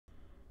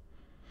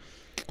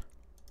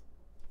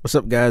What's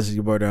up, guys? It's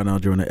your boy down now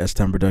doing the S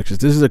Time Productions.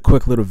 This is a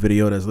quick little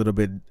video that's a little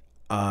bit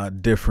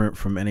different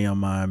from any of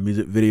my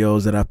music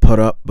videos that I put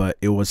up, but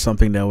it was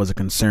something that was a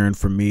concern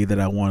for me that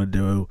I wanted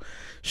to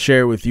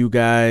share with you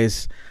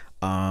guys.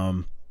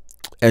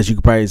 As you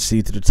can probably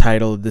see to the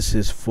title, this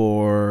is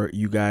for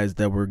you guys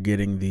that were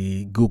getting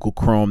the Google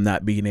Chrome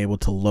not being able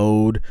to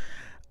load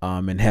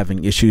and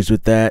having issues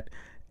with that.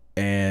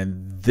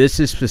 And this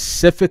is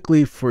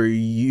specifically for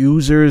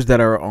users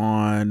that are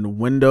on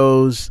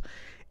Windows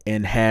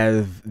and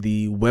have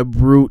the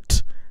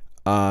WebRoot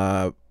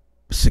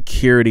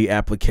security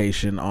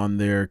application on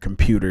their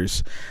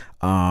computers.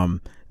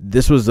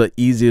 This was the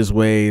easiest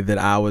way that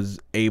I was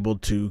able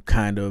to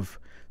kind of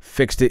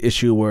fix the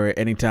issue, where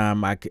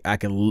anytime I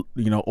can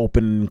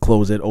open and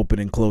close it, open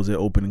and close it,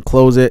 open and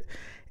close it,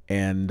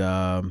 and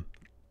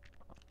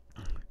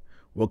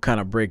we'll kind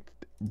of break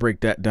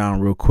that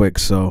down real quick.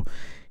 So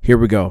here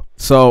we go.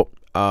 So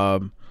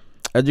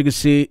as you can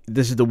see,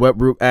 this is the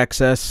WebRoot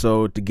access.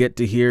 So to get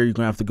to here, you're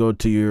gonna have to go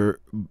to your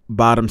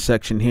bottom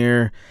section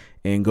here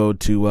and go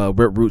to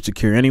WebRoot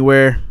Secure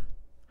Anywhere.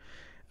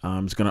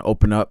 It's gonna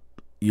open up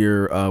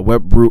your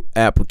WebRoot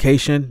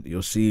application.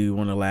 You'll see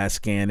when the last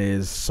scan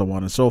is, so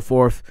on and so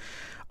forth.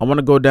 I want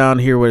to go down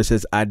here where it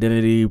says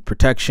Identity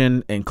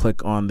Protection and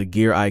click on the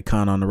gear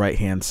icon on the right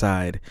hand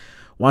side.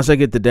 Once I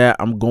get to that,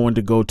 I'm going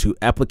to go to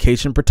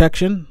Application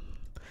Protection.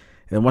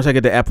 And once I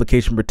get to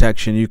Application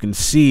Protection, you can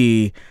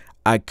see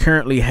I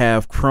currently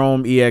have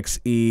Chrome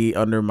EXE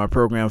under my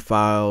program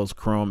files,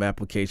 Chrome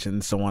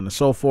applications, so on and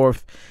so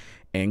forth.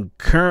 And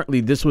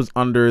currently this was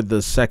under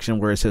the section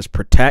where it says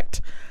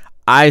Protect.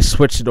 I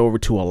switched it over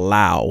to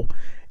Allow,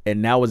 and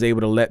now was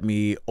able to let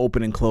me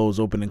open and close,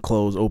 open and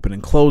close, open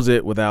and close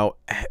it without,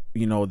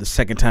 the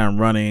second time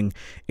running,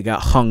 it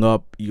got hung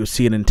up. You'll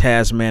see it in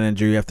Task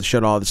Manager. You have to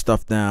shut all the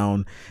stuff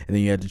down, and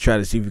then you have to try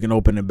to see if you can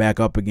open it back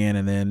up again,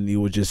 and then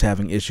you were just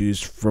having issues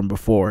from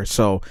before.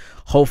 So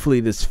hopefully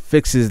this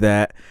fixes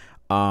that.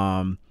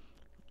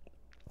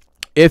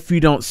 If you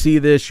don't see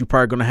this, you're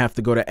probably going to have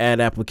to go to Add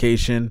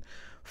Application,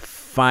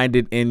 find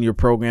it in your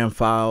program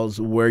files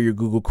where your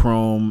Google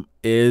Chrome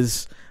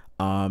is.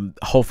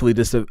 Hopefully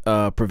this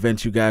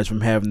prevents you guys from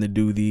having to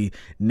do the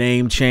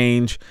name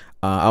change.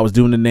 I was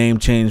doing the name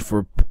change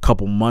for a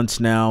couple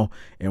months now,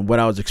 and what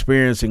I was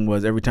experiencing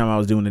was every time I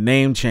was doing the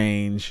name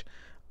change,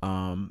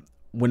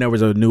 when there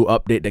was a new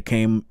update that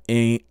came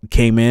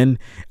in,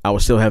 I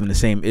was still having the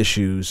same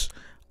issues.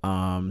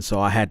 So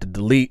I had to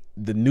delete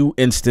the new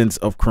instance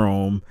of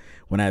Chrome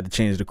when I had to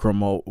change the Chrome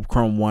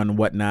 1 and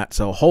whatnot.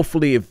 So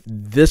hopefully, if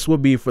this will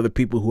be for the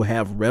people who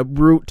have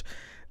WebRoot,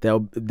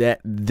 that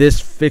this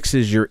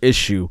fixes your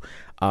issue.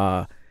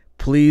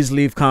 Please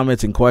leave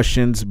comments and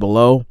questions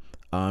below.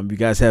 If you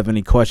guys have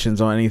any questions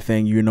on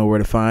anything, you know where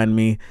to find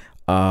me.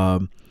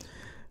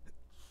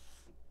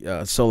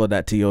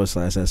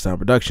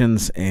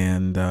 Solo.to/STimeProductions,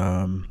 and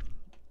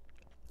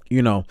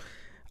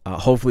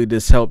hopefully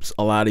this helps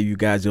a lot of you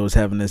guys that was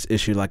having this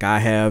issue like I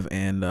have,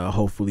 and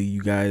hopefully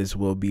you guys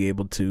will be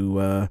able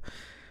to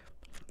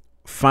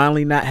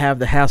finally not have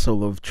the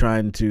hassle of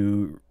trying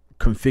to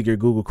configure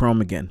Google Chrome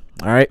again.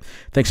 All right,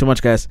 thanks so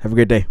much, guys. Have a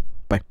great day.